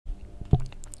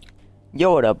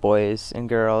Yo, what up, boys and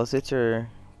girls? It's your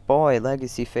boy,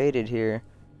 Legacy Faded here,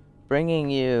 bringing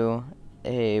you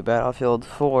a Battlefield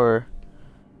 4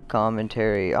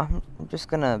 commentary. I'm just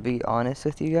gonna be honest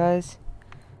with you guys.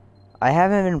 I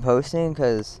haven't been posting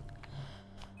because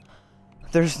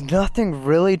there's nothing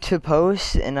really to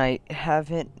post, and I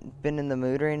haven't been in the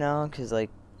mood right now because, like,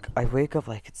 I wake up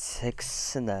like at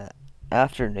 6 in the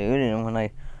afternoon, and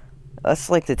that's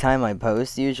like the time I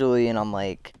post usually, and I'm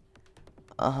like,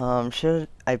 should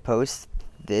I post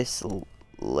this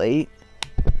late?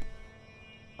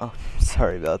 Oh,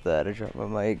 sorry about that. I dropped my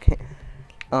mic.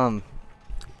 I'm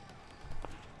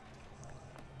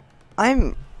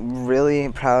really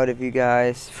proud of you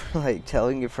guys for like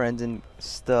telling your friends and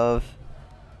stuff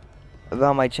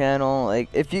about my channel. Like,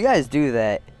 if you guys do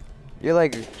that, you're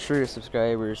like true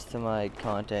subscribers to my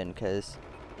content, because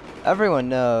everyone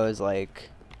knows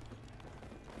like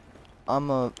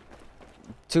I'm a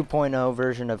 2.0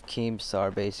 version of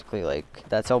Keemstar, basically. Like,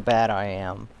 that's how bad I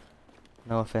am.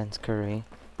 No offense, Curry.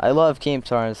 I love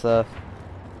Keemstar and stuff,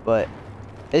 but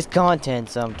his content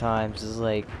sometimes is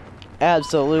like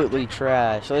absolutely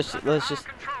trash. Let's just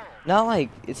not like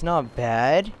it's not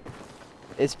bad.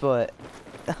 But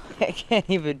I can't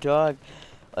even talk.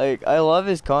 Like, I love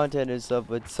his content and stuff,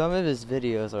 but some of his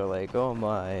videos are like, oh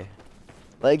my.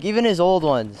 Like, even his old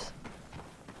ones.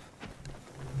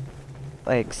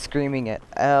 Like, screaming at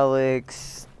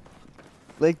Alex.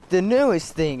 Like, the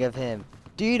newest thing of him.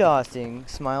 DDoSing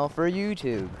Smile for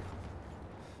YouTube.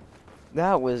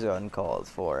 That was uncalled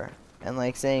for. And,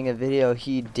 like, saying a video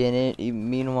he didn't.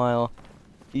 Meanwhile,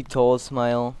 he told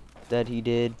Smile that he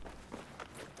did.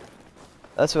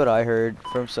 That's what I heard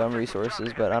from some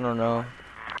resources, but I don't know.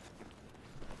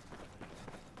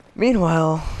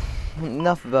 Meanwhile,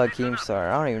 enough about Keemstar.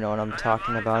 I don't even know what I'm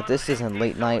talking about. This isn't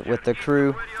Late Night with the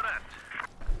Crew.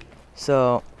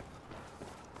 So,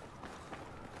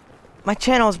 my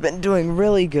channel's been doing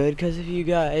really good because of you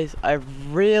guys. I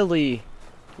really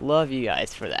love you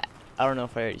guys for that. I don't know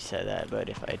if I already said that, but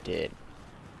if I did,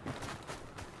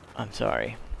 I'm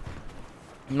sorry.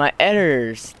 My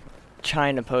editor's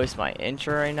trying to post my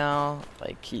intro right now.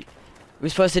 Like, we were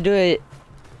supposed to do it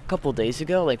a couple days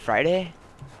ago, like Friday,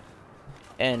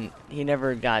 and he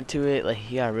never got to it. Like,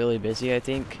 he got really busy, I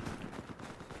think.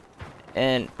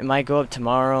 And it might go up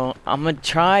tomorrow. I'm gonna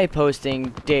try posting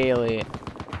daily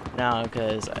now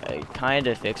because I kind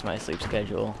of fixed my sleep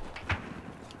schedule.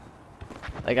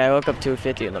 Like, I woke up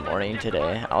 2:50 in the morning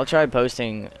today. I'll try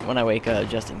posting when I wake up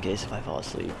just in case if I fall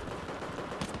asleep.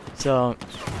 So,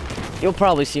 you'll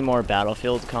probably see more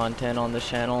Battlefield content on this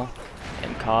channel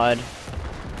and COD.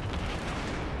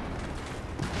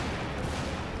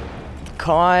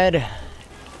 COD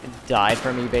died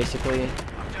for me, basically.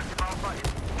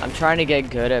 I'm trying to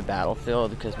get good at Battlefield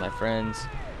because my friends,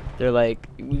 they're like,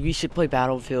 we should play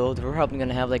Battlefield. We're probably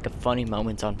gonna have like a funny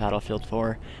moments on Battlefield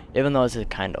 4, even though it's a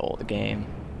kind of old game.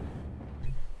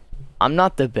 I'm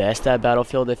not the best at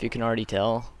Battlefield, if you can already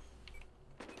tell.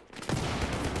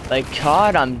 Like,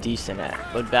 COD I'm decent at,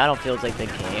 but Battlefield's like the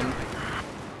game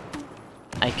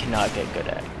I cannot get good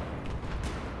at.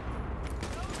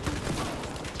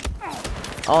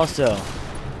 Also,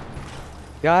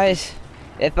 guys,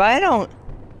 if I don't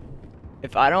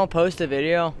post a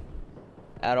video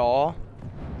at all,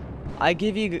 I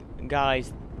give you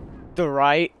guys the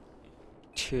right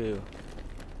to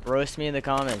roast me in the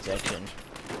comment section.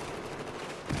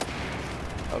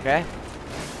 Okay?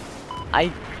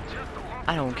 I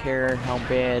don't care how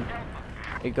bad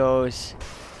it goes.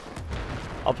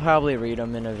 I'll probably read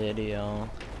them in a video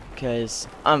because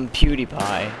I'm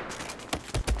PewDiePie.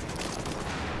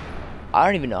 I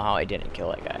don't even know how I didn't kill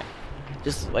that guy.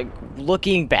 Just like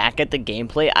looking back at the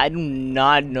gameplay, I do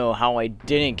not know how I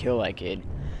didn't kill that kid.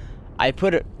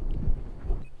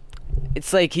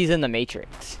 It's like he's in the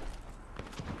Matrix.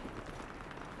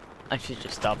 I should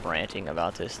just stop ranting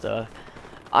about this stuff.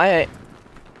 I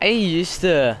used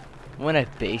to, when I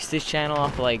based this channel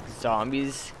off of, like,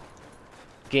 zombies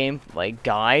game like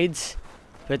guides,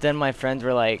 but then my friends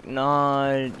were like,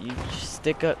 nah, you just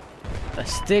stick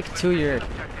to your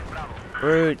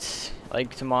roots,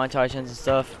 like to montages and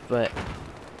stuff. But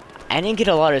I didn't get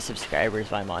a lot of subscribers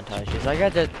by montages. I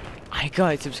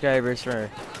got subscribers for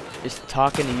just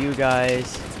talking to you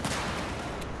guys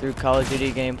through Call of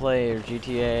Duty gameplay or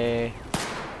GTA.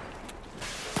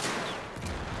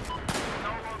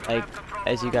 Like,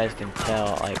 as you guys can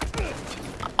tell, like,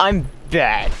 I'm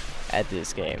bad at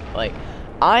this game. Like,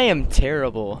 I am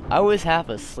terrible. I was half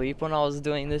asleep when I was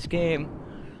doing this game.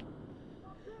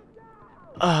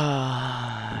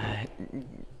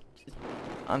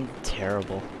 I'm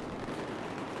terrible.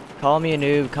 Call me a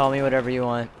noob, call me whatever you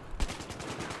want.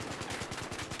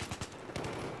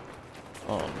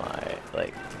 Oh my,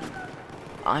 like,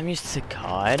 I'm used to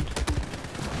COD.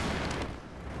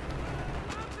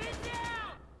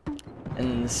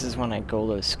 And this is when I go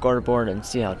to the scoreboard and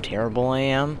see how terrible I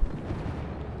am.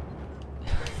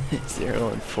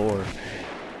 0-4.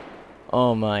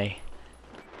 Oh my.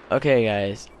 Okay,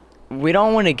 guys. We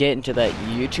don't want to get into that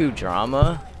YouTube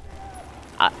drama.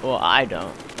 Well, I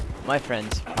don't. My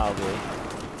friends probably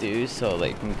do, so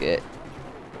they can get,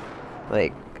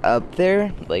 like, up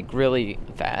there, like, really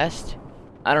fast.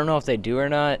 I don't know if they do or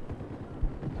not,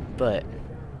 but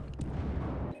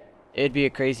it'd be a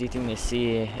crazy thing to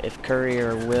see if Curry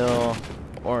or Will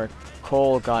or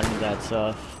Cole got into that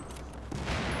stuff.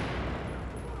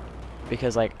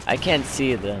 Because, like, I can't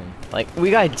see them. Like, we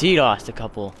got DDoSed a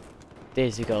couple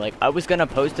days ago. Like, I was gonna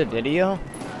post a video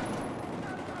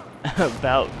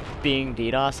about being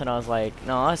DDoS, and I was like,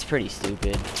 no, that's pretty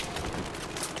stupid.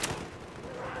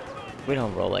 We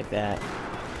don't roll like that.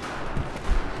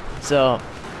 So,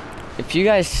 if you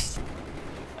guys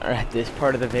are at this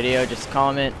part of the video, just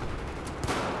comment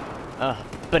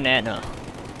banana.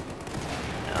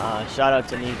 Shout out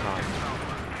to Nikon.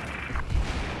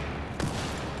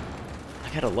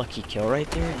 I got a lucky kill right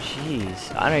there?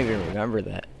 Jeez, I don't even remember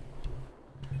that.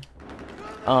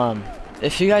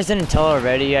 If you guys didn't tell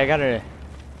already, I got a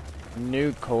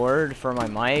new cord for my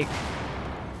mic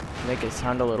to make it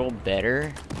sound a little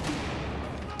better.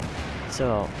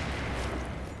 So,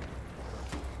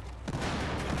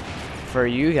 for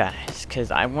you guys,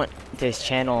 because I want this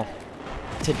channel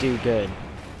to do good.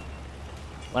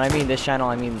 When I mean this channel,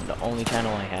 I mean the only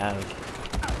channel I have.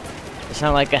 It's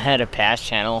not like I had a past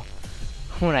channel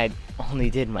when I only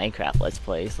did Minecraft Let's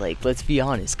Plays. Like, let's be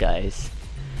honest, guys.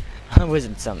 I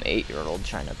wasn't some 8-year-old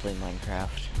trying to play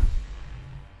Minecraft.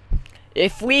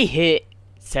 If we hit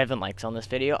 7 likes on this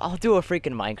video, I'll do a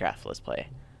freaking Minecraft Let's Play.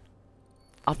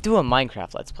 I'll do a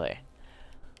Minecraft Let's Play.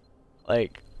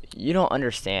 Like, you don't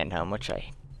understand how much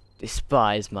I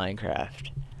despise Minecraft.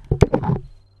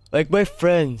 Like, my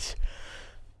friends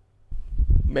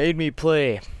made me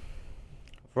play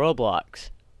Roblox.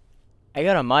 I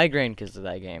got a migraine because of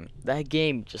that game. That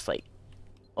game just, like,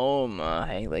 oh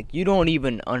my, like, you don't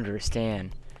even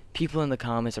understand. People in the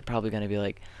comments are probably gonna be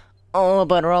like, oh,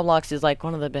 but Roblox is like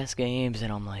one of the best games,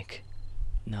 and I'm like,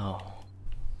 no.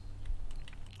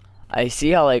 I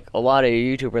see how, like, a lot of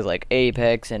YouTubers like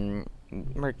Apex and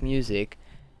Merc Music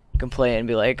can play it and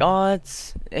be like, oh,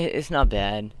 it's not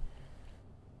bad.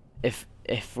 If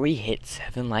we hit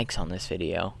 7 likes on this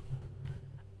video,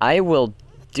 I will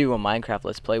do a Minecraft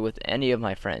Let's Play with any of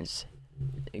my friends.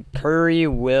 Curry,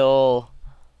 Will.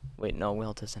 Wait, no,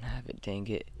 Will doesn't have it. Dang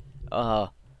it.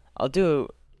 I'll do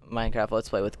Minecraft Let's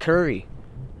Play with Curry.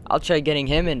 I'll try getting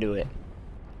him into it.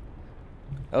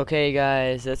 Okay,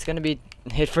 guys, that's gonna be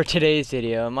it for today's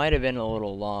video. It might have been a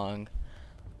little long,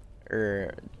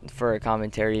 for a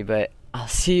commentary, but I'll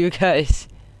see you guys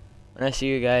when I see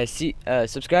you guys.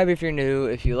 Subscribe if you're new,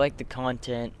 if you like the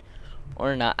content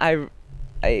or not. I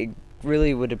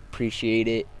really would appreciate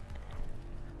it.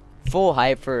 Full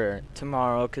hype for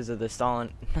tomorrow because of the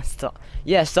Stalingrad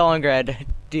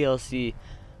DLC.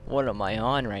 What am I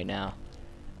on right now?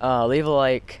 Leave a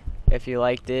like if you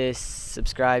like this.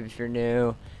 Subscribe if you're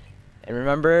new. And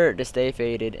remember to stay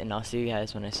faded. And I'll see you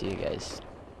guys when I see you guys.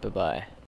 Bye-bye.